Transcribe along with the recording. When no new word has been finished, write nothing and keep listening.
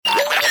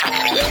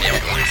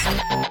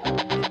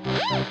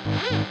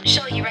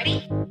Show, you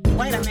ready?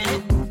 Wait a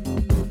minute.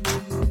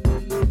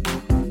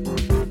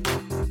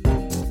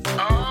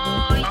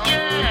 Oh,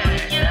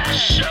 yeah.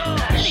 Show.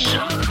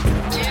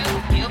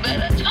 Dude, you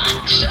better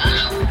talk, Show.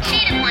 She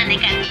the one that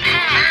got me.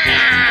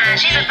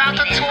 She's about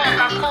to talk.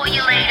 I'll call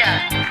you later.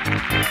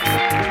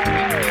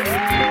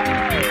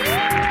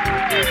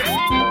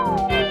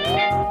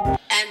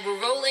 And we're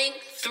rolling.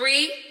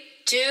 3,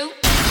 2.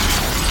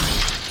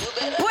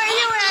 Where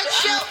you at,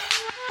 Show?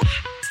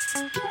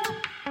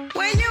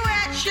 Where you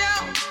at, Show?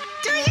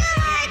 Do you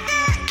like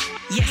that?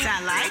 Yes, I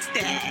like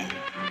that.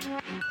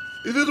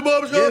 Is this the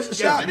barbershop? Yes, the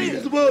shop.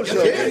 It's the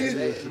barbershop.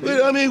 Yes.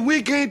 Well, I mean,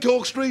 we can't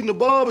talk street in the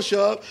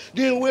barbershop.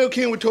 Then where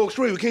can we talk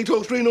street? We can't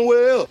talk street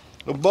nowhere else.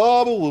 The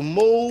barber was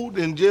more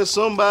than just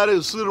somebody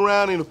who sit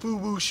around in a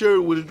FUBU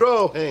shirt with his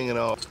draw hanging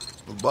off.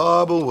 The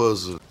barber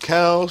was a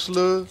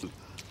counselor,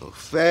 a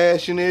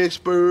fashion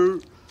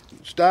expert,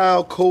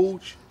 style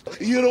coach.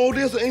 You know,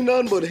 this ain't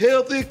nothing but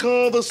healthy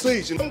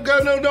conversation. Don't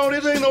got no,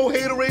 this ain't no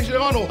hateration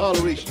or no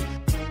holleration.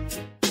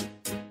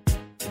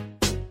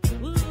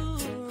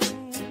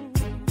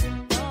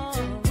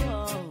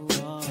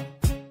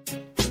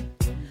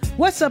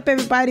 What's up,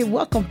 everybody?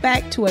 Welcome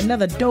back to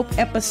another dope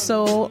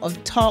episode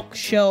of Talk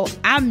Show.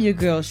 I'm your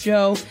girl,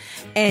 Show,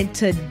 and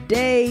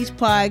today's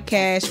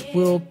podcast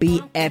will be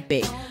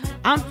epic.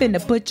 I'm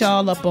finna put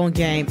y'all up on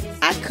game.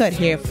 I cut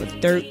hair for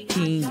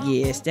 13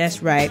 years.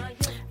 That's right.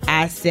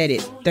 I said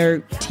it,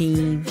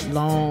 13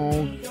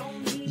 long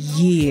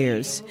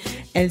years.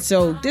 And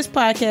so this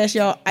podcast,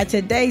 y'all,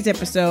 today's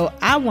episode,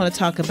 I want to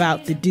talk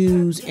about the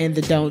do's and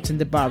the don'ts in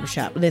the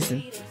barbershop.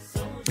 Listen.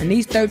 In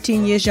these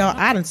 13 years, y'all,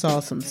 I done saw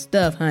some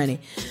stuff,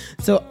 honey.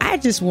 So I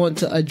just want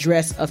to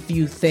address a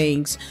few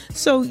things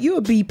so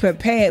you'll be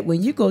prepared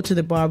when you go to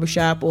the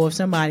barbershop or if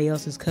somebody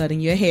else is cutting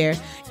your hair.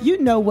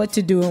 You know what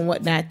to do and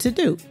what not to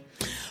do.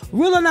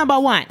 Rule number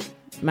 1.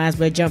 Might as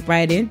well jump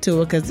right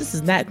into it because this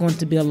is not going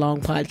to be a long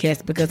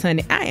podcast because,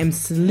 honey, I am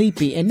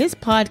sleepy and this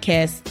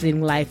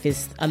podcasting life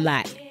is a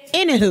lot.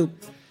 Anywho,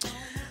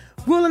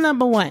 rule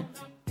number 1.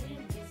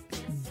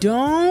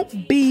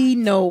 Don't be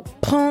no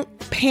punk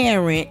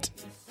parent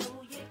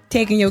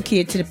taking your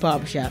kid to the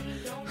barbershop.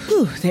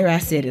 Whew, there I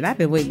said it. I've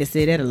been waiting to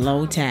say that a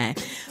long time.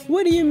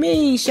 What do you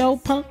mean, show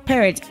punk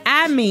parents?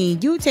 I mean,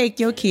 you take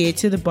your kid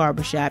to the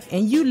barbershop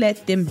and you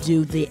let them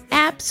do the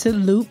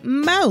absolute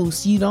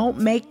most. You don't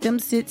make them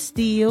sit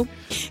still.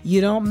 You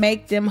don't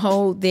make them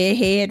hold their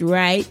head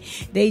right.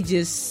 They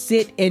just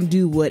sit and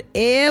do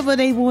whatever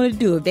they want to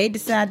do. If they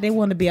decide they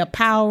want to be a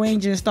Power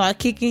Ranger and start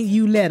kicking,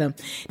 you let them.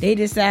 They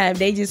decide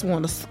they just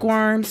want to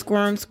squirm,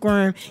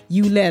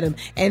 you let them.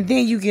 And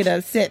then you get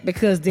upset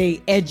because their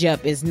edge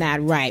up is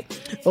not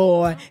right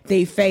or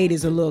they fade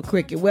is a little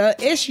crooked. Well,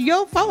 it's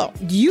your fault.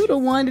 You the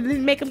one that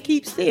didn't make them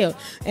keep still.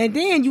 And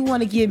then you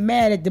want to get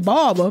mad at the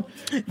barber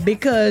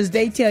because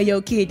they tell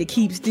your kid to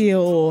keep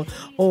still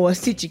or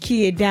sit your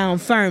kid down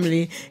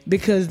firmly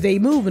because they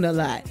moving a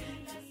lot.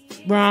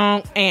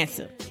 Wrong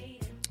answer.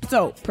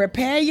 So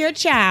prepare your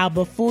child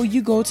before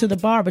you go to the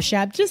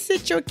barbershop. Just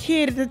sit your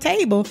kid at the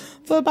table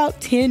for about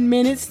 10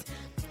 minutes.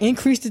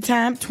 Increase the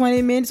time,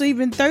 20 minutes or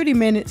even 30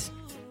 minutes.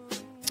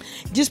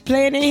 Just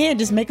play in their head.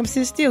 Just make them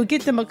sit still.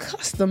 Get them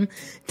accustomed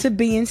to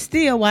being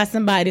still while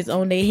somebody's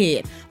on their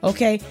head.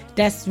 Okay?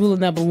 That's rule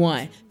number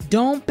 1.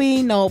 Don't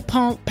be no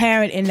punk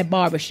parent in the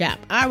barbershop.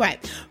 All right.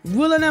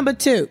 Rule number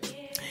 2.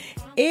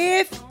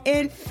 If,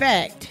 in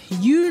fact,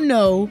 you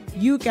know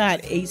you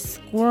got a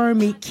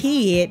squirmy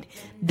kid,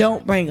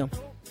 don't bring them.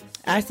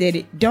 I said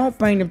it. Don't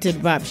bring them to the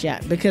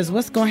barbershop because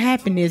what's going to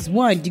happen is,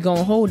 1, you're going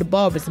to hold the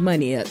barber's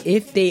money up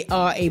if they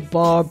are a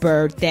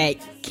barber that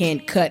can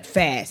cut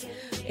fast.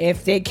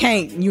 If they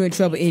can't, you in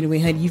trouble anyway,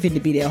 honey. You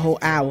finna be there a whole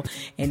hour,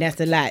 and that's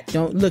a lot.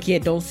 Don't look here.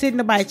 Don't sit in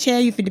nobody's chair.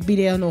 You finna be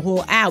there the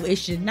whole hour. It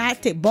should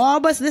not take,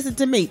 barbers, listen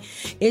to me.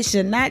 It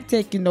should not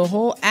take you the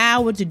whole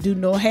hour to do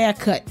no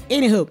haircut.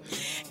 Anywho,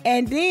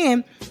 and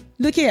then,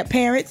 look here,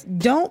 parents.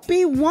 Don't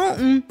be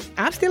wanting,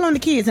 I'm still on the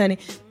kids, honey.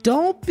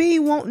 Don't be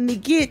wanting to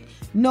get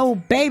no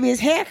baby's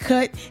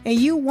haircut and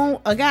you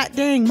want a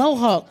goddamn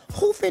mohawk.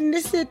 Who finna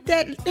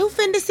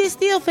sit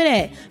still for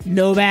that?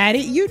 Nobody.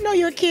 You know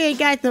your kid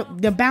got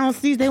the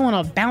bouncies. They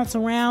want to bounce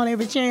around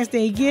every chance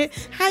they get.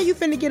 How you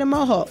finna get a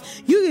mohawk?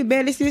 You can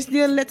barely sit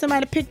still and let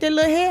somebody pick their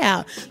little hair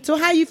out. So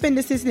how you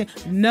finna sit still?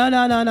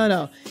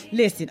 No.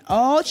 Listen,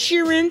 all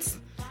children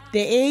the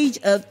age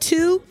of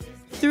 2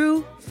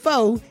 through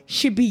 4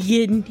 should be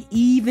getting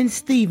even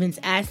Stevens.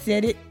 I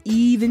said it,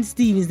 even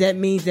Stevens. That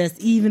means that's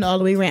even all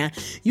the way around.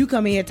 You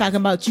come in here talking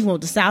about you want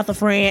the south of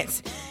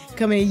France.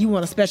 Come in, you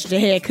want a special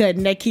haircut,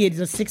 and that kid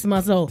is 6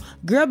 months old.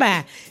 Girl,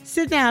 bye.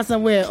 Sit down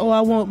somewhere. Oh,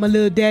 I want my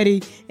little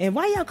daddy. And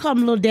why y'all call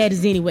them little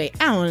daddies anyway?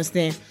 I don't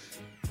understand.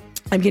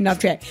 I'm getting off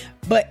track.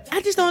 But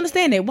I just don't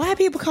understand that. Why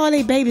people call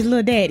their babies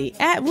little daddy?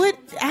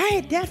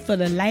 That for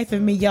the life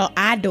of me, y'all,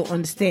 I don't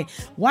understand.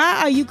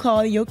 Why are you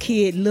calling your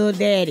kid little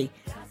daddy?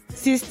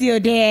 Sit still,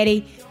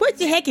 daddy. What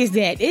the heck is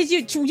that? Is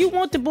you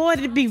want the boy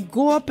to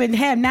go up and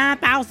have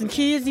 9,000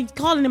 kids? He's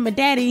calling him a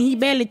daddy and he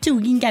barely 2.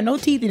 He ain't got no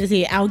teeth in his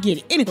head. I don't get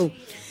it. Anywho,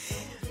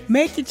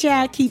 Make your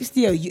child keep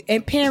still.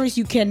 And parents,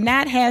 you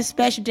cannot have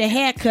specialty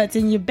haircuts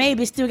and your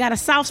baby still got a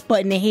soft spot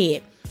in their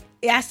head.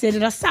 I said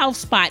it, a soft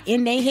spot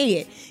in their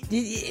head.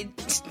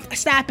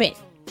 Stop it.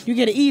 You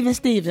get an even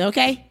Steven,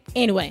 okay?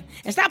 Anyway,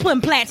 and stop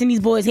putting plaits in these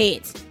boys'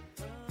 heads.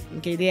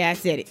 Okay, there I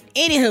said it.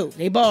 Anywho,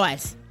 they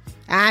boys.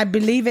 I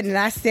believe it and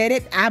I said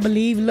it. I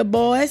believe little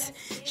boys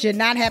should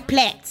not have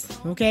plaits,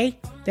 okay?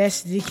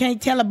 You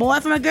can't tell a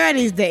boy from a girl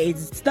these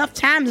days. Stuff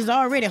times is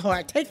already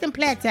hard. Take them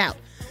plaits out.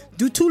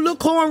 Do 2 little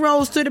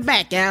cornrows to the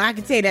back. And I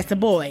can tell you that's a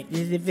boy.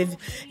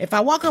 If I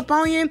walk up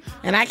on you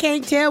and I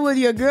can't tell whether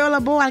you're a girl or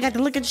boy, I got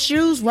to look at the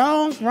shoes.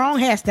 Wrong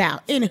hairstyle.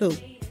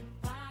 Anywho.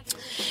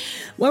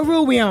 What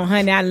rule we on,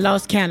 honey? I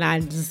lost count. I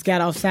just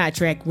got off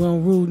sidetrack. We're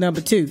on rule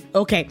number 2.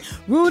 Okay.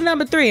 Rule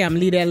number 3. I'm going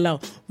to leave that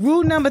alone.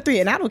 Rule number 3.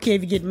 And I don't care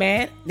if you get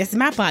mad. This is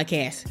my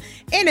podcast.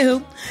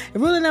 Anywho,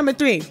 rule number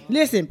 3.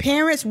 Listen,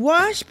 parents,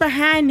 wash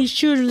behind these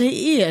children's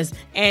ears.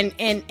 And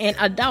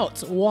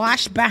adults,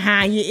 wash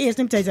behind your ears.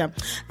 Let me tell you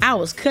something. I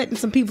was cutting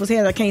some people's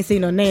hair. I can't say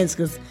no names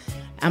because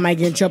I might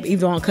get in trouble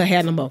even though I don't cut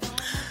hair no more.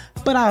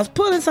 But I was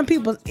pulling some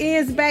people's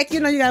ears back. You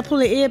know, you got to pull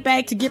the ear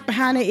back to get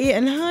behind the ear.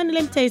 And honey,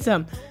 let me tell you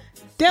something.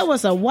 There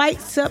was a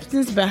white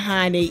substance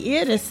behind their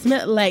ear that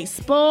smelled like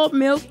spoiled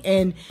milk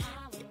and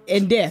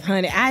death,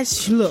 honey. I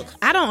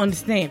don't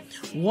understand.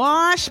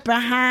 Wash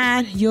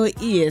behind your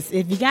ears.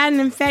 If you got an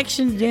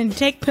infection, then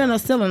take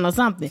penicillin or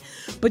something.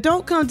 But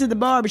don't come to the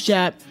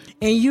barbershop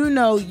and you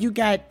know you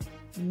got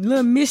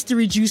little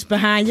mystery juice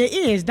behind your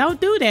ears. Don't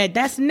do that.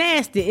 That's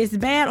nasty. It's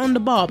bad on the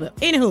barber.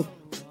 Anywho,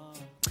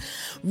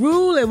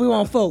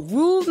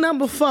 rule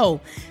number 4.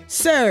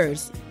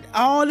 Sirs,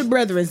 all the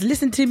brethren,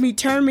 listen to me,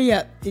 turn me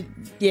up.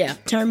 Yeah,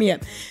 turn me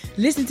up.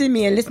 Listen to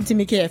me and listen to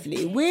me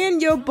carefully. When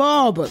your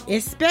barber,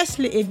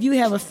 especially if you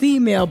have a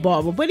female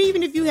barber, but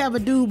even if you have a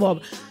dude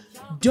barber,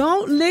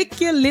 don't lick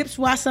your lips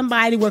while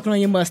somebody working on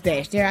your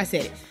mustache. There, I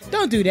said it.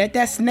 Don't do that.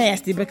 That's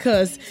nasty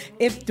because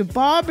if the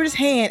barber's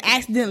hand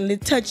accidentally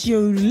touch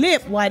your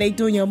lip while they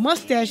doing your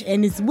mustache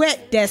and it's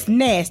wet, that's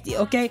nasty,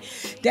 okay?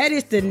 That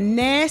is the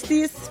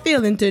nastiest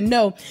feeling to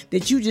know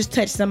that you just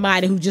touched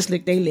somebody who just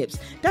licked their lips.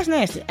 That's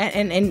nasty.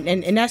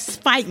 And that's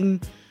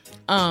fighting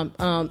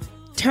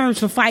terms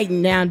for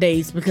fighting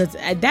nowadays because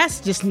that's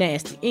just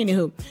nasty.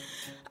 Anywho.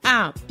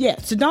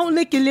 So don't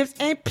lick your lips,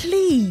 and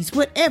please,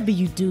 whatever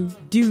you do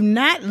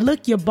not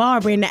look your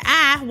barber in the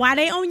eye while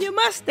they on your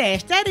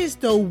mustache. That is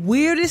the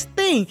weirdest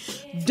thing.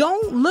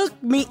 Don't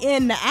look me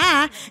in the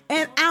eye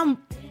and I'm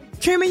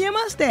trimming your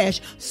mustache.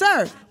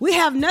 Sir, we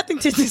have nothing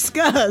to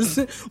discuss.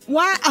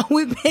 Why are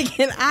we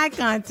making eye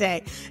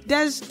contact?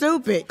 That's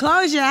stupid.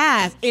 Close your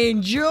eyes.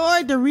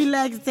 Enjoy the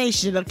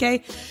relaxation,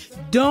 okay?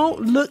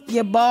 Don't look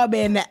your barber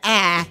in the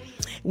eye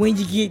when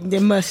you get the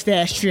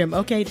mustache trim.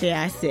 Okay, there,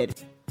 I said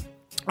it.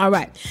 All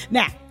right.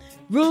 Now,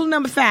 rule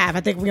number 5.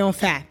 I think we're on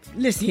 5.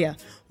 Listen here.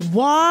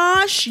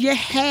 Wash your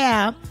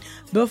hair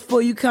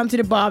before you come to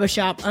the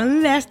barbershop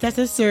unless that's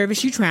a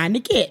service you're trying to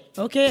get.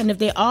 Okay? And if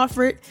they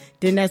offer it,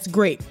 then that's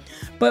great.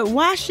 But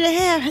wash your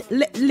hair.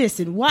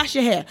 Listen, wash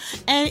your hair.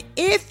 And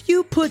if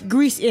you put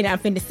grease in it, I'm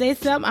finna say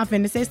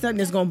something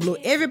that's going to blow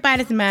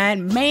everybody's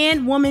mind.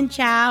 Man, woman,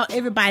 child,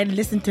 everybody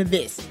listen to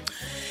this.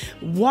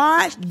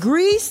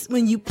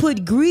 When you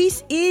put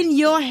grease in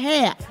your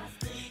hair,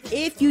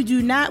 if you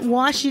do not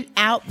wash it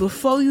out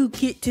before you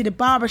get to the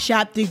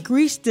barbershop, the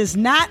grease does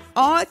not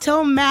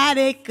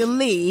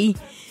automatically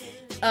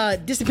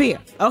disappear,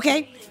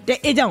 okay?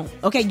 It don't,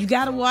 okay? You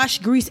gotta wash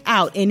grease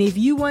out. And if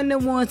you one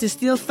of the ones that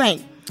still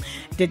think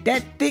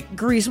that thick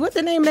grease, what's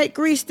the name of that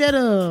grease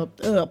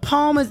that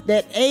Palmer's,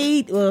 that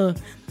Aid,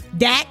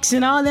 Dax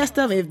and all that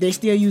stuff, if they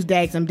still use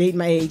Dax, I'm dating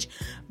my age.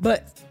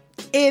 But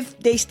if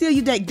they still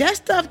use that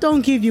stuff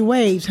don't give you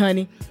waves,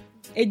 honey.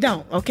 It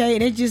don't, okay?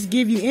 And it just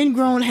give you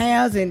ingrown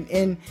hairs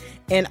and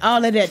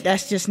all of that.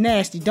 That's just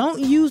nasty. Don't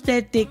use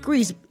that thick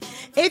grease.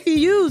 If you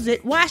use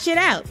it, wash it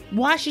out.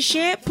 Wash your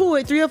shampoo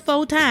it 3 or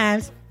 4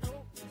 times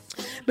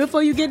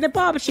before you get in the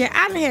barber chair.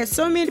 I done had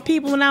so many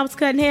people when I was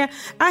cutting hair.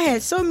 I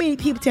had so many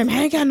people tell me,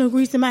 I ain't got no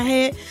grease in my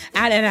head.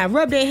 And I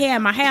rub their hair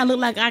and my hair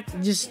look like I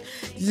can just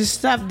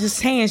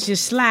hands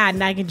just slide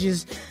and I can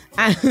just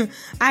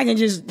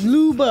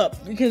lube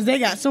up because they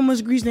got so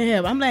much grease in their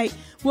hair. I'm like,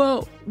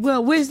 well,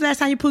 when's the last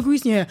time you put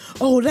grease in your hair?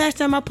 Oh, last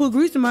time I put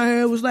grease in my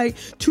hair was like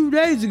 2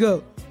 days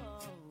ago.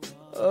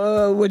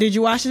 Well, did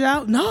you wash it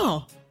out?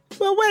 No.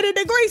 Well, where did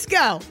the grease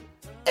go?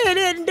 It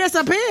didn't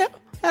disappear.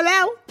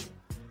 Hello?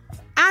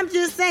 I'm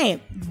just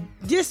saying,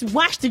 just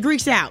wash the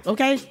grease out,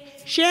 okay?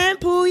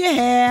 Shampoo your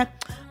hair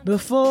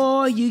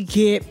before you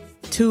get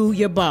to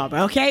your barber,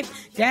 okay?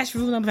 That's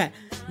rule number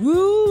 5.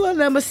 Rule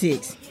number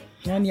 6.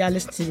 None of y'all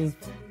listen to me.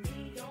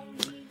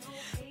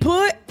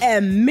 Put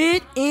a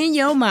mint in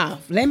your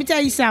mouth. Let me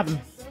tell you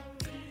something.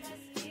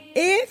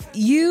 If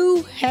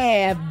you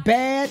have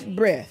bad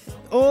breath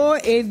Or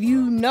if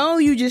you know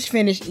you just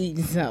finished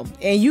eating something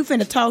and you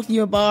finna talk to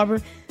your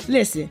barber,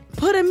 listen,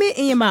 put a mint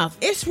in your mouth.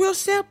 It's real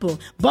simple.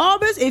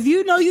 Barbers, if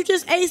you know you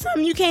just ate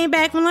something, you came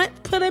back from lunch,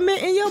 put a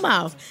mint in your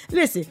mouth.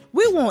 Listen,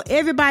 we want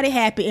everybody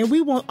happy and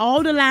we want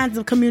all the lines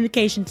of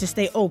communication to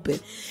stay open.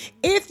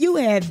 If you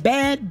have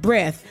bad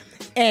breath,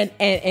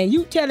 and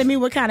you telling me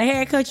what kind of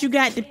haircut you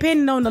got,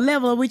 depending on the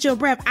level with your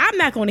breath, I'm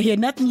not going to hear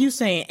nothing you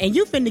saying. And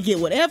you finna get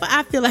whatever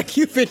I feel like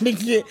you finna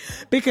get,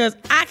 because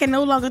I can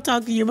no longer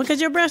talk to you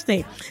because your breath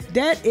stink.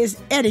 That is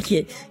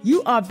etiquette.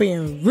 You are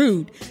being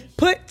rude.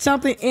 Put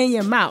something in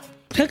your mouth.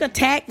 Took a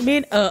tack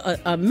mint,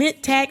 a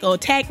mint tack or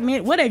tack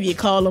mint, whatever you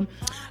call them.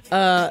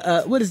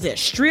 What is that?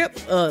 Strip,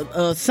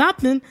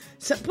 something.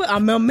 So put a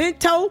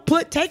memento.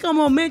 Take a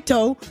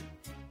memento.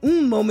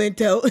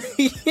 Memento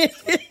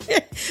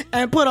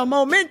and put a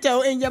memento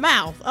in your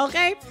mouth,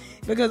 okay?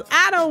 Because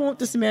I don't want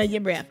to smell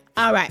your breath.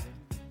 All right.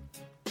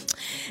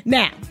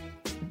 Now,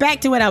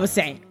 back to what I was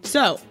saying.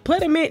 So,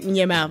 put a mint in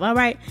your mouth, all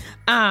right?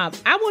 I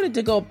wanted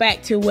to go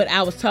back to what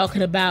I was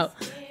talking about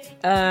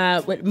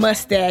with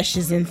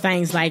mustaches and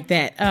things like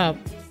that.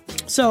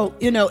 So,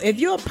 if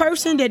you're a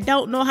person that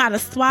don't know how to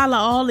swallow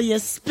all of your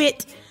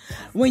spit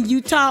when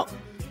you talk,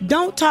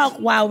 don't talk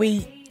while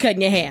we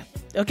cutting your hair.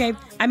 Okay?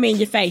 I mean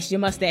your face, your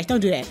mustache.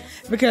 Don't do that.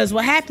 Because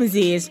what happens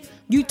is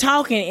you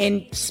talking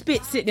and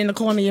spit sitting in the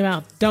corner of your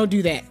mouth. Don't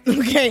do that.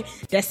 Okay?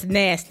 That's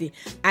nasty.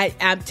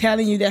 I'm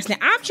telling you that's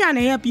nasty. I'm trying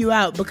to help you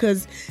out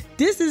because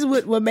this is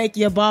what will make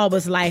your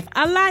barber's life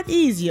a lot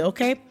easier.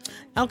 Okay?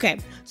 Okay.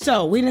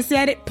 So we done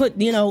said it. Put,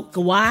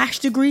 wash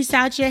the grease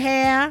out your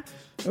hair.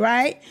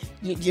 Right?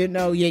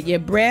 Your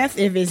breath.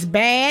 If it's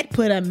bad,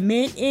 put a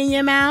mint in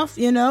your mouth,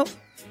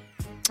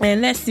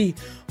 And let's see.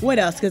 What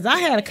else? Because I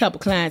had a couple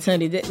clients,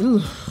 honey, that,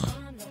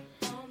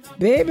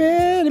 baby,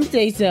 let me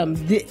tell you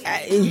something.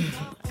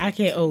 I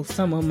can't,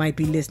 some of them might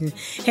be listening.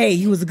 Hey,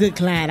 you was a good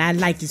client. I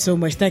liked it so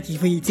much. Thank you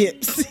for your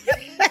tips.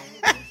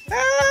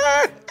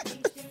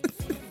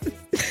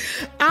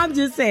 I'm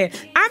just saying,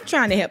 I'm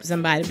trying to help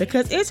somebody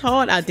because it's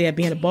hard out there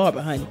being a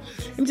barber, honey.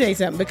 Let me tell you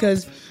something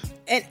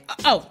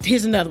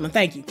here's another one.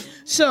 Thank you.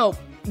 So,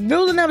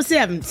 rule number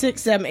 7,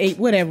 6, 7, 8,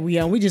 whatever we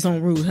on. We just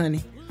on rule,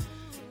 honey.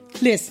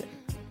 Listen.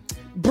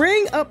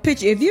 Bring a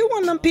picture. If you're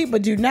one of them people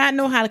do not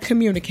know how to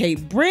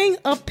communicate, bring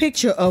a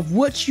picture of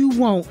what you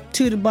want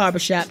to the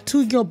barbershop,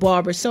 to your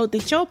barber, so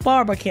that your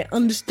barber can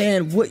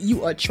understand what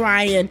you are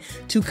trying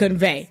to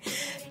convey.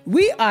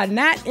 We are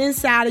not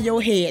inside of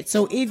your head.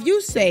 So if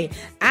you say,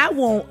 I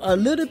want a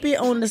little bit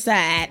on the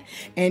side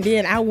and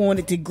then I want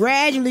it to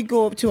gradually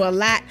go up to a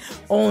lot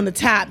on the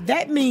top,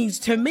 that means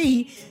to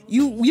me,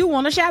 you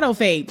want a shadow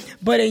fade.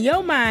 But in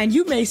your mind,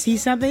 you may see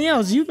something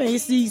else. You may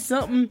see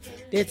something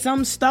that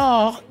some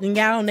star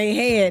got on their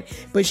head,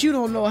 but you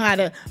don't know how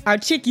to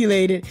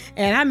articulate it.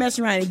 And I mess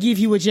around and give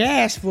you what you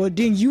asked for.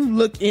 Then you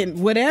look in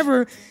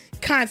whatever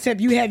concept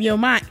you have in your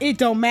mind, it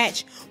don't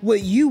match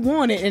what you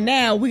wanted, and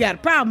now we got a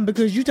problem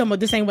because you talking about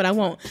this ain't what I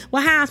want.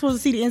 Well, how am I supposed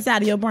to see the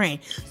inside of your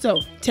brain?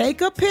 So take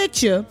a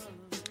picture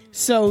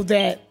so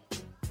that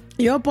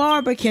your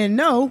barber can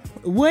know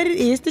what it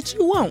is that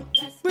you want.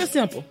 Real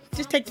simple.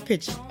 Just take the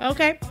picture,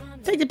 okay?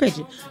 Take the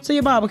picture so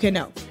your barber can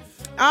know.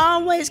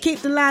 Always keep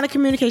the line of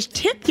communication.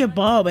 Tip your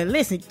barber.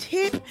 Listen,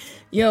 tip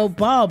your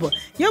barber.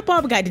 Your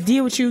barber got to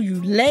deal with you.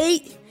 You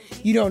late.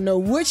 You don't know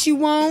what you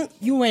want.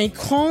 You ain't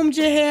combed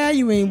your hair.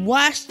 You ain't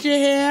washed your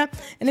hair.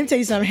 And let me tell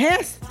you something.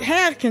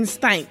 Hair can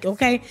stink,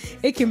 okay?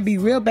 It can be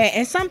real bad.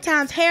 And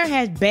sometimes hair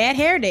has bad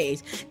hair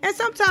days. And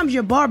sometimes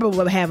your barber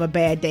will have a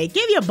bad day.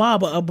 Give your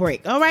barber a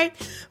break, all right?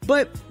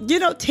 But,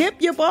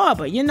 tip your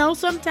barber.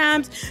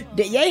 Sometimes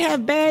they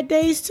have bad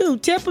days too.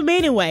 Tip them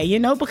anyway,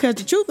 because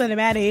the truth of the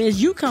matter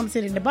is you come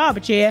sit in the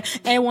barber chair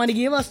and want to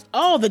give us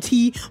all the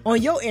tea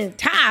on your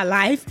entire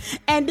life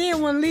and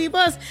then want to leave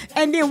us.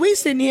 And then we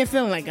sitting here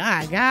feeling like,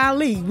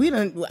 golly, we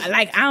done,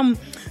 like I'm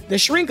the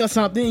shrink or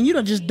something, and you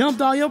done just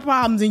dumped all your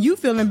problems and you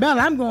feeling better.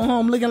 I'm going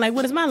home looking like,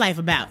 what is my life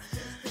about?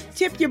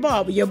 Tip your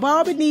barber. Your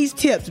barber needs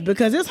tips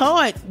because it's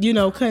hard,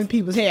 cutting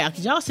people's hair.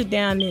 Because y'all sit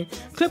down and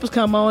clippers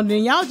come on and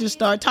then y'all just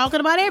start talking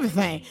about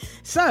everything.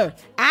 Sir,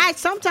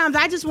 sometimes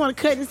I just want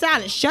to cut in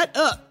silence. Shut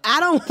up. I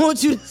don't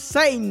want you to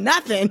say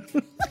nothing.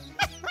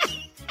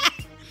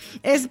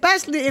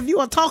 Especially if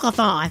you're a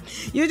talkathon.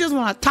 You just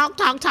want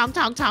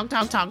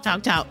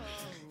to talk.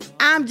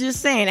 I'm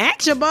just saying,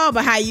 ask your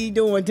barber how you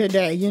doing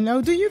today.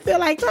 Do you feel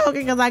like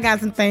talking? Because I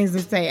got some things to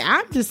say.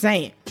 I'm just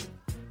saying.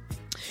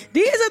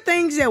 These are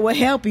things that will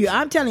help you.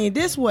 I'm telling you,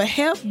 this will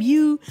help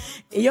you,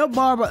 your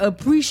barber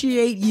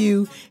appreciate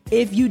you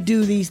if you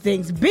do these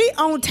things. Be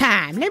on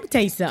time. Let me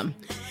tell you something.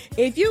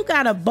 If you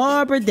got a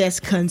barber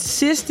that's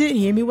consistent,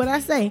 hear me what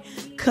I say,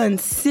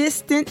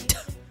 consistent,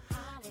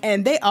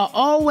 and they are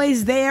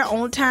always there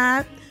on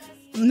time,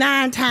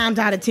 9 times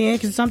out of 10,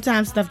 because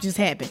sometimes stuff just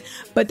happens,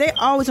 but they're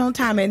always on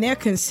time and they're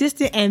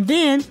consistent, and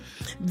then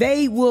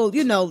they will,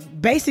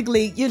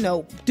 basically,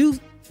 do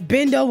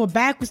bend over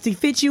backwards to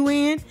fit you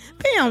in.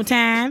 Be on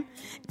time.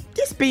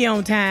 Just be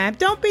on time.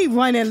 Don't be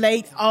running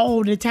late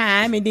all the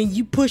time and then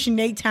you pushing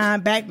their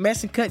time back,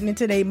 messing, cutting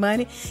into their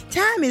money.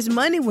 Time is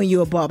money when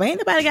you're a barber. Ain't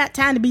nobody got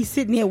time to be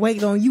sitting here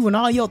waiting on you and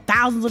all your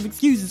thousands of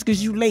excuses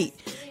because you late.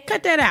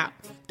 Cut that out.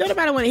 Don't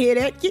nobody want to hear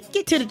that.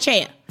 Get to the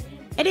chair.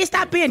 And then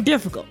stop being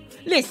difficult.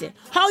 Listen,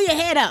 hold your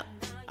head up.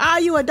 All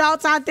you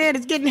adults out there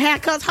that's getting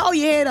haircuts, hold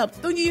your head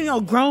up. Don't you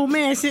know, grown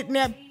man sitting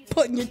there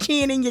putting your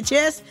chin in your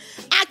chest?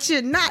 I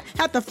should not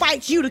have to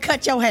fight you to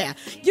cut your hair.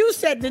 You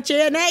sat in the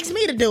chair and asked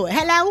me to do it.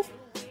 Hello?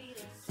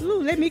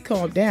 Ooh, let me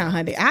calm down,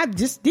 honey.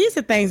 These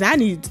are things I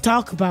need to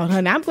talk about,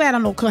 honey. I'm glad I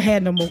don't cut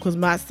hair no more because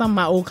some of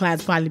my old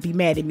clients probably be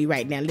mad at me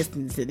right now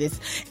listening to this.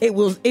 It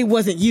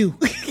wasn't you.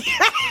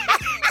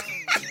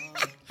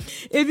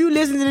 If you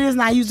listen to this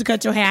and I used to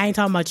cut your hair, I ain't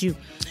talking about you.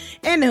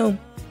 Anywho,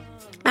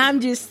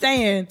 I'm just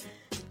saying,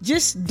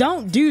 just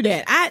don't do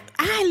that.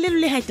 I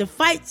literally had to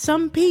fight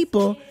some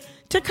people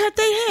to cut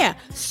their hair.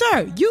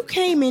 Sir, you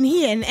came in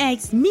here and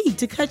asked me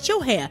to cut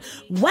your hair.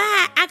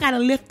 Why I gotta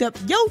lift up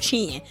your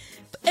chin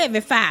every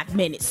 5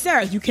 minutes?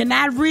 Sir, you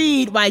cannot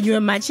read while you're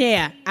in my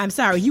chair. I'm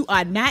sorry, you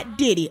are not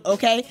Diddy,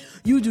 okay?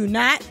 You do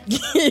not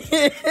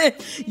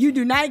you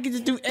do not get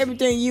to do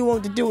everything you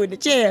want to do in the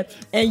chair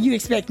and you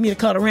expect me to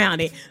cut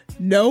around it.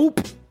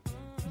 Nope.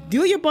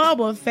 Do your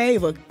barber a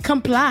favor.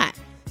 Comply.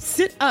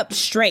 Sit up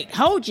straight.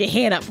 Hold your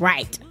head up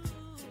right.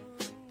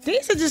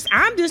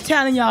 I'm just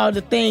telling y'all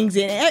the things,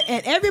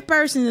 and every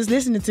person that's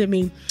listening to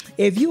me,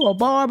 if you a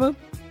barber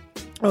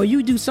or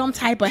you do some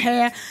type of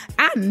hair,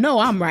 I know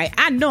I'm right.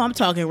 I know I'm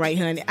talking right,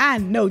 honey. I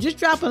know. Just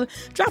drop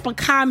a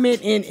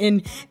comment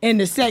in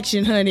the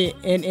section, honey,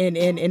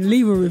 and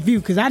leave a review,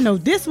 because I know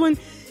this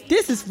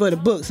is for the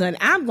books, honey.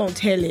 I'm gonna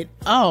tell it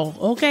all,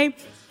 okay?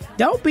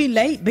 Don't be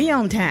late. Be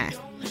on time.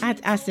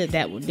 I said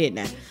that one, didn't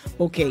I?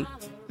 Okay.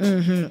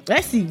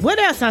 Let's see. What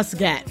else I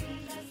got?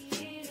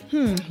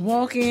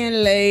 Walk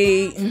in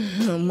late.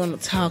 I'm gonna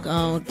talk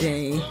all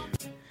day.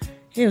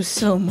 It was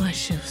so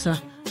much.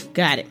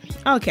 Got it.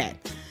 Okay.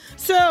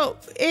 So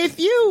if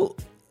you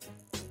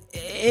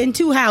in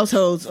two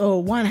households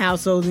or one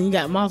household and you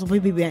got multiple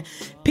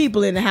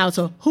people in the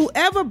household,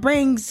 whoever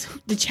brings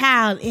the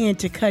child in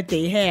to cut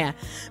their hair,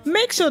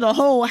 make sure the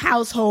whole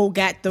household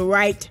got the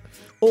right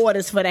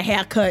orders for the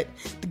haircut.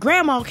 The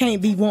grandma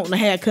can't be wanting a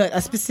haircut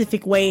a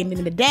specific way, and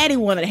then the daddy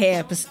wanted a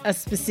hair a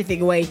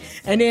specific way,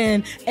 and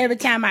then every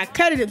time I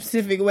cut it a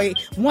specific way,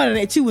 one of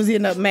the two was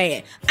ending up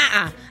mad.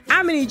 I'm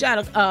gonna need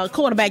y'all to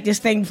quarterback this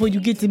thing before you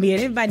get to me,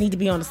 and everybody need to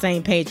be on the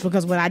same page,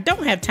 because what I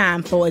don't have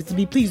time for is to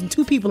be pleasing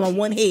two people on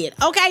one head,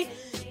 okay?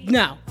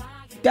 No.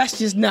 That's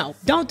just no.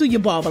 Don't do your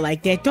barber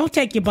like that. Don't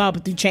take your barber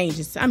through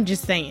changes. I'm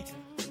just saying.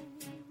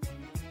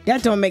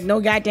 That don't make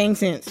no goddamn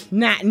sense.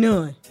 Not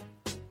none.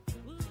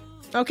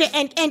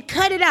 Okay, and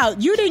cut it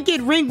out. You didn't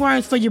get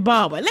ringworms for your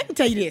barber. Let me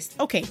tell you this.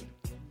 Okay,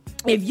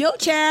 if your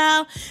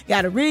child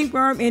got a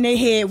ringworm in their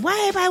head, why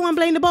everybody want to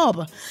blame the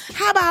barber?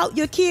 How about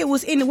your kid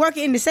was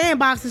working in the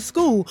sandbox at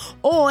school,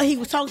 or he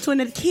was talking to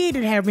another kid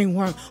that had a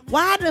ringworm?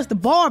 Why does the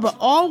barber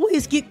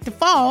always get the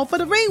fall for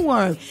the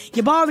ringworm?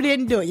 Your barber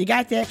didn't do it. You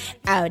got that?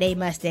 Oh, they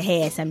must have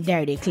had some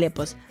dirty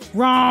clippers.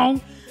 Wrong.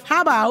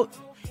 How about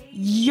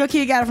your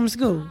kid got it from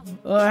school?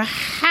 Or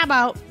how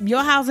about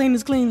your house ain't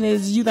as clean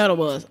as you thought it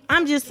was?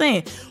 I'm just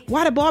saying,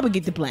 why the barber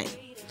get the blame?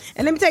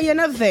 And let me tell you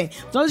another thing.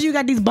 Those of you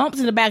got these bumps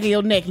in the back of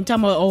your neck, you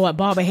talking about, a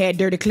barber had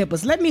dirty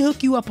clippers. Let me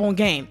hook you up on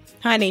game.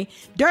 Honey,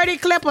 dirty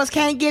clippers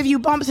can't give you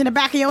bumps in the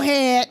back of your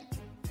head.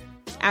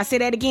 I'll say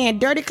that again.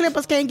 Dirty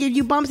clippers can't give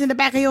you bumps in the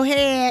back of your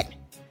head.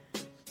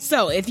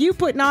 So if you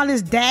putting all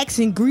this Dax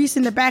and grease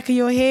in the back of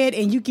your head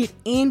and you get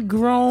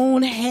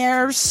ingrown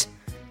hairs,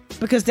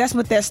 because that's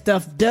what that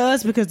stuff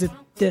does, because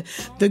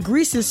the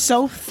grease is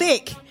so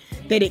thick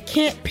that it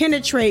can't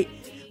penetrate,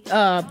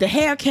 the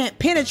hair can't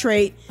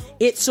penetrate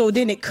it, so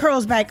then it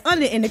curls back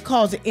under and it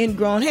causes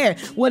ingrown hair.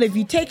 Well, if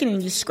you take it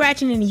and you're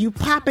scratching it and you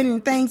popping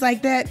and things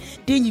like that,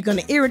 then you're going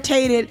to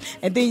irritate it,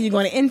 and then you're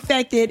going to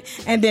infect it,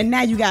 and then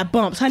now you got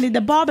bumps. Honey,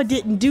 the barber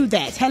didn't do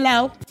that.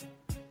 Hello?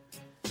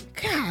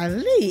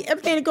 Golly,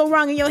 everything that go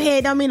wrong in your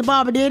head don't mean the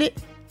barber did it.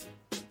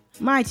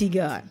 Mighty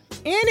God.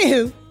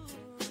 Anywho,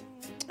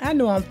 I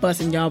know I'm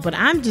fussing y'all, but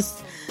I'm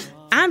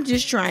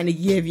just trying to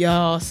give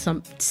y'all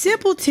some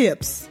simple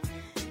tips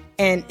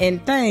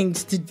and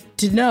things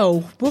to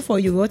know before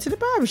you go to the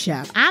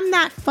barbershop. I'm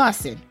not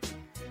fussing.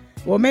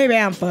 Well, maybe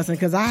I'm fussing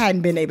because I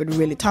hadn't been able to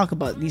really talk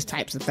about these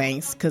types of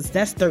things, because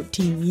that's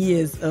 13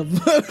 years of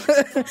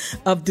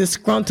of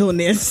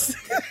disgruntledness.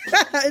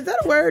 Is that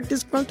a word?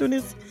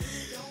 Disgruntledness?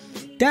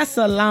 That's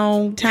a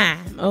long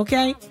time,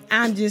 okay?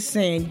 I'm just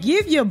saying,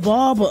 give your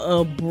barber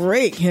a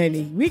break,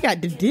 honey. We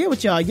got to deal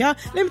with y'all. Y'all,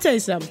 let me tell you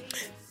something.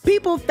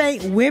 People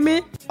think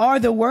women are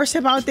the worst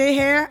about their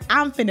hair.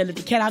 I'm finna let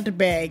the cat out the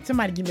bag.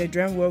 Somebody give me a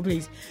drum roll,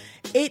 please.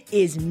 It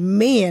is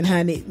men,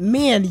 honey.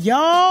 Men,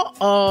 y'all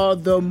are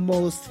the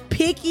most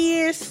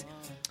pickiest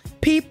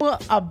people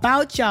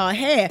about y'all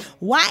hair.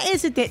 Why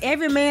is it that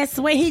every man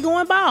swear he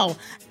going bald?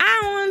 I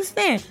don't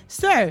understand.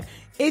 Sir,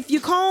 if you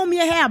comb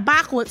your hair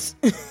backwards...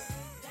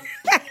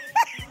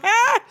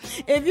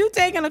 If you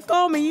taking a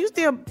comb and you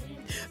still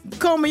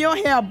combing your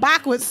hair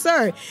backwards,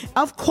 sir,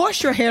 of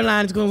course your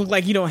hairline is going to look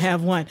like you don't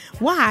have one.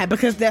 Why?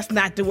 Because that's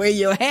not the way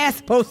your hair's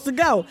supposed to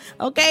go,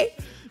 okay?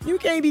 You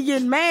can't be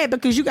getting mad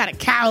because you got a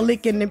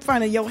cowlick in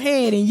front of your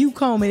head and you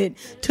combing it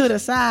to the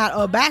side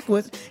or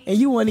backwards and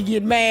you want to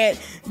get mad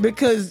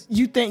because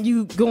you think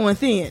you going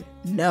thin.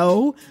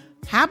 No.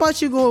 How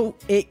about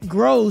it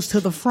grows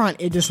to the front.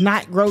 It does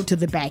not grow to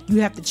the back.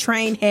 You have to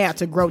train hair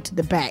to grow to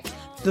the back.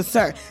 So,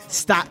 sir,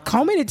 stop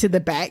combing it to the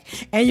back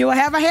and you'll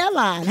have a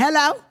hairline.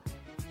 Hello?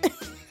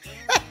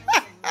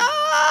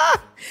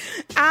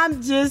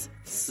 I'm just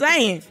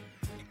saying.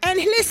 And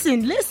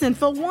listen,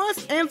 for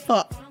once and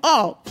for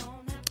all,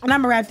 and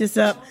I'm going to wrap this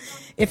up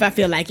if I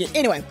feel like it.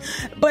 Anyway,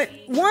 but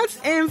once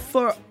and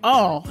for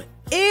all,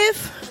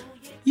 if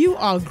you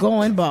are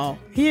going bald,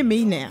 hear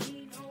me now.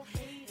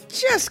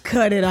 Just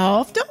cut it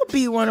off. Don't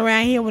be one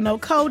around here with no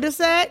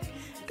cul-de-sac.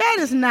 That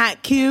is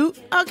not cute,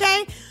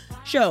 okay?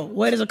 Sure,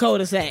 what is a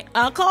cul-de-sac?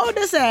 A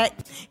cul-de-sac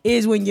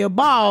is when you're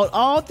bald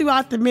all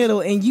throughout the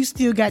middle and you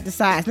still got the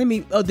sides.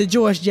 The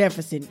George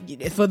Jefferson,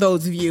 for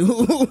those of you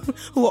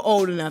who are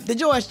old enough. The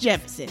George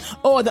Jefferson.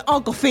 Or the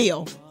Uncle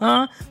Phil,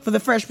 for the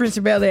Fresh Prince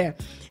of Bel-Air.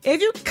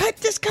 If you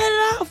cut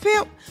it off,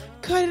 pimp.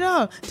 Cut it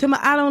off. Tell me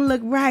I don't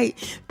look right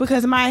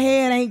because my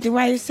head ain't the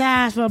right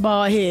size for a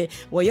bald head.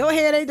 Well, your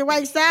head ain't the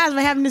right size for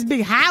having this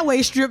big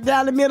highway strip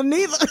down the middle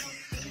neither.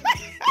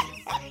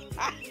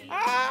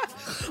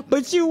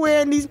 But you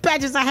wearing these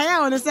patches of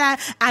hair on the side.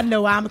 I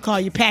know I'm going to call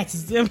you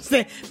patches. You know what I'm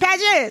saying?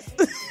 Patches!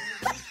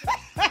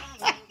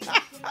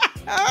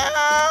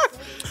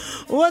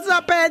 What's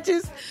up,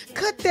 patches?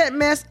 Cut that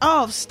mess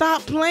off.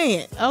 Stop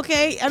playing,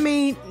 okay? I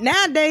mean,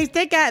 nowadays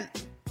they got...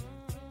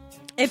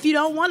 If you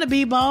don't want to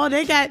be bald,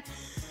 they got...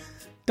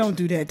 Don't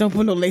do that. Don't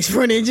put no lace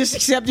front in. Just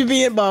accept you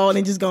being bald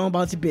and just go on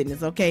about your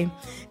business, okay?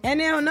 And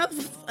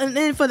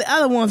then for the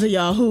other ones of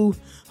y'all who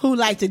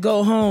like to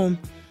go home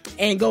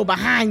and go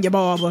behind your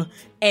barber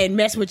and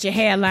mess with your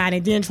hairline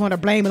and then try to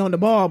blame it on the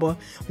barber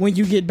when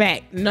you get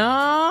back.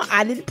 No,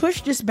 I didn't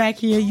push this back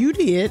here. You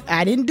did.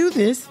 I didn't do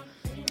this.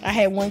 I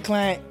had one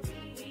client.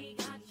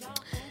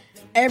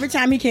 Every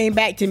time he came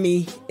back to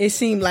me, it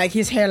seemed like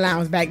his hairline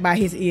was back by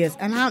his ears.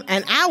 And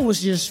I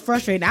was just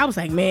frustrated. I was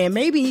like, man,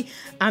 maybe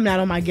I'm not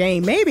on my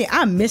game. Maybe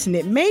I'm missing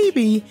it.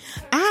 Maybe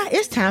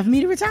it's time for me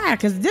to retire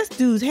because this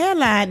dude's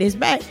hairline is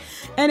back.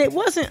 And it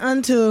wasn't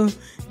until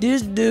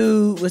this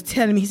dude was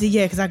telling me, he said,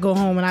 yeah, because I go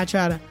home and I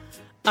try to...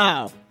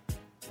 Oh,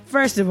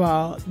 first of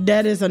all,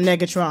 that is a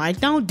negatron.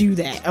 Don't do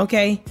that,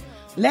 okay?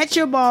 Let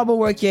your barber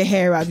work your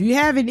hair out. If you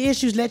have any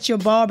issues, let your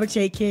barber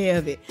take care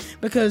of it.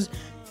 Because...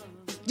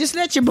 Just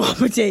let your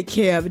barber take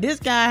care of it. This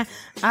guy,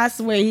 I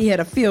swear he had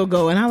a field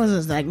goal. And I was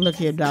just like, look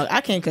here, dog. I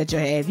can't cut your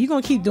hair. If you're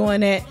going to keep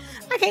doing that,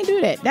 I can't do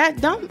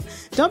that.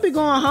 Don't be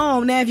going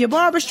home. Now, if your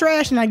barber's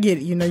trash, and I get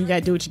it. You know, you got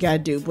to do what you got to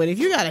do. But if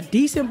you got a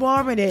decent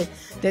barber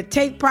that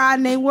take pride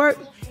in their work,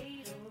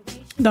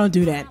 don't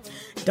do that.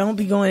 Don't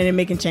be going in and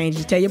making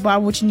changes. Tell your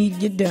barber what you need to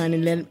get done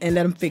and let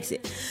them fix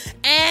it.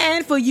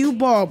 And for you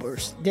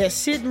barbers that's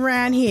sitting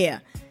around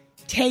here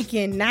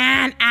taking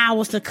 9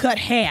 hours to cut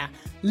hair,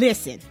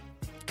 listen.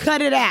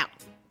 Cut it out.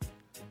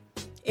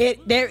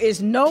 There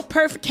is no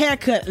perfect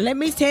haircut. Let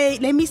me say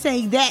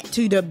that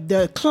to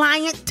the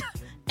client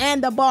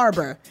and the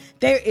barber.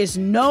 There is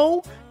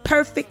no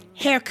perfect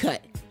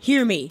haircut.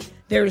 Hear me.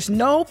 There is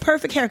no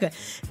perfect haircut.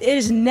 It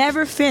is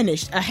never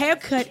finished. A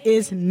haircut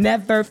is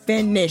never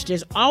finished.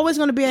 There's always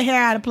going to be a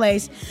hair out of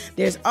place.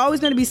 There's always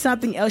going to be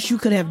something else you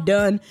could have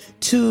done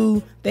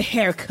to the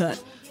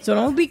haircut. So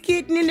don't be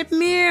getting in the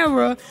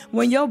mirror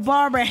when your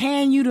barber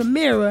hand you the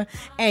mirror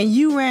and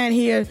you around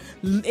here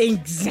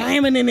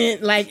examining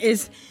it like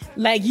it's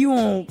like you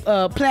on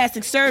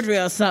plastic surgery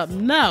or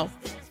something. No,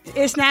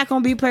 it's not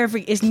going to be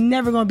perfect. It's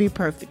never going to be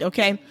perfect,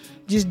 okay?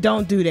 Just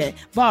don't do that.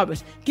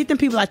 Barbers, get them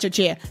people out your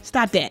chair.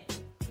 Stop that.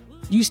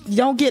 You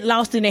don't get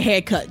lost in the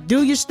haircut.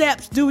 Do your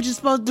steps. Do what you're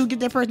supposed to do. Get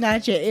that person out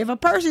of the chair. If a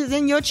person is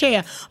in your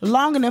chair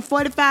longer than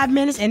 45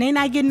 minutes and they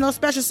not getting no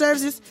special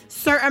services,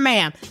 sir or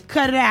ma'am,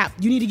 cut it out.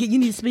 You need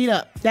to speed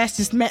up. That's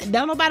just,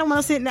 don't nobody want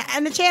to sit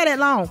in the chair that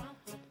long.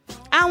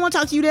 I don't want to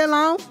talk to you that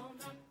long.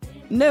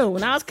 No,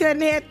 when I was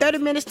cutting hair, 30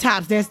 minutes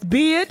tops. That's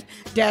beard,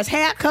 that's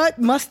haircut,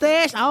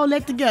 mustache, all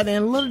that together,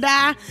 and a little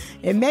dye,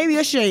 and maybe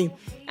a shave.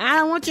 I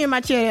don't want you in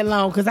my chair that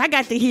long because I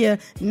got to hear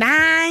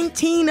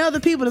 19 other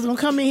people that's gonna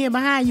come in here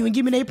behind you and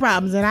give me their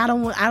problems, and I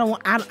don't want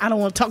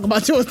to talk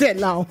about yours that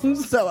long.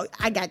 So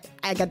I got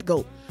to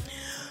go.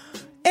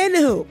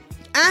 Anywho,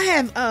 I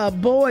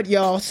have bored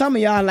y'all. Some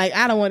of y'all like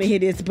I don't want to hear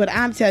this, but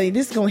I'm telling you,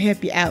 this is gonna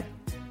help you out.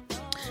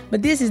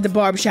 But this is the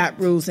barbershop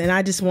rules, and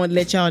I just want to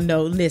let y'all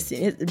know.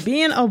 Listen,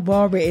 being a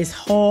barber is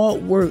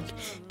hard work.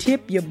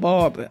 Tip your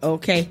barber,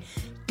 okay?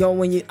 Go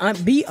when you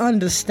be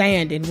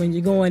understanding when you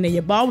go in there.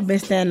 Your barber been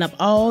standing up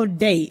all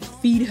day,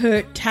 feet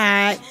hurt,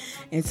 tired,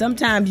 and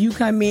sometimes you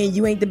come in,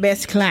 you ain't the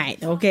best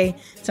client, okay?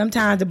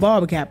 Sometimes the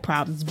barber got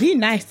problems. Be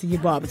nice to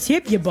your barber.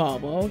 Tip your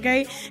barber,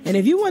 okay? And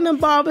if you one of them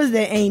barbers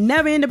that ain't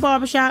never in the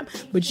barbershop,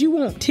 but you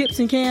want tips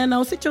and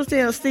can sit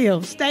yourself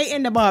still. Stay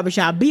in the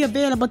barbershop. Be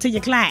available to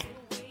your client.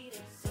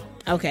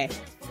 Okay.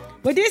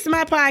 But this is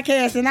my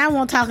podcast, and I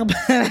won't talk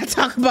about. I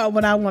talk about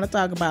what I want to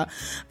talk about.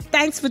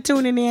 Thanks for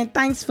tuning in.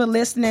 Thanks for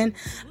listening.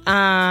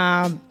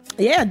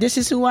 Yeah, this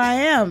is who I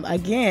am.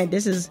 Again,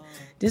 this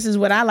is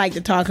what I like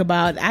to talk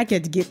about. I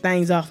get to get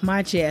things off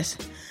my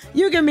chest.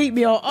 You can meet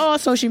me on all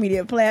social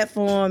media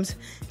platforms.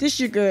 This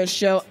your girl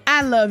show.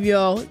 I love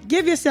y'all.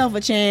 Give yourself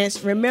a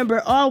chance.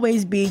 Remember,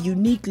 always be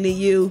uniquely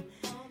you.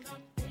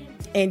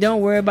 And don't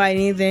worry about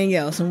anything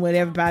else and what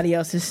everybody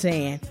else is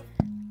saying.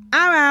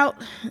 I'm out.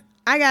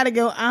 I gotta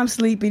go. I'm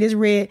sleepy. This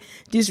red,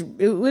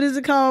 what is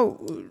it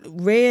called?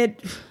 Red,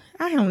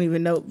 I don't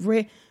even know.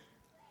 Red,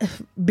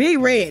 Big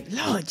Red.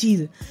 Lord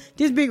Jesus.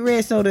 This Big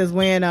Red soda is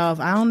wearing off.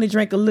 I only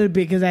drank a little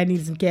bit because I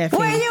needed some caffeine.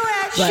 Where you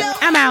at, but show?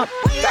 I'm out.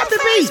 Got the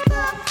beat.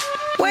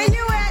 Where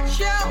you at,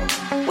 show?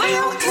 Where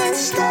you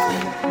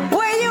Insta?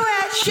 Where you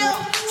at, show?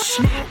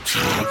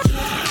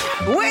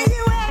 Snapchat. Where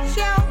you at,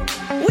 show?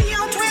 We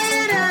on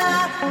Twitter.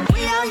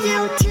 We on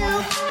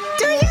YouTube.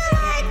 Do you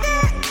like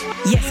that?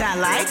 Yes, I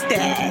like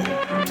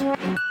that.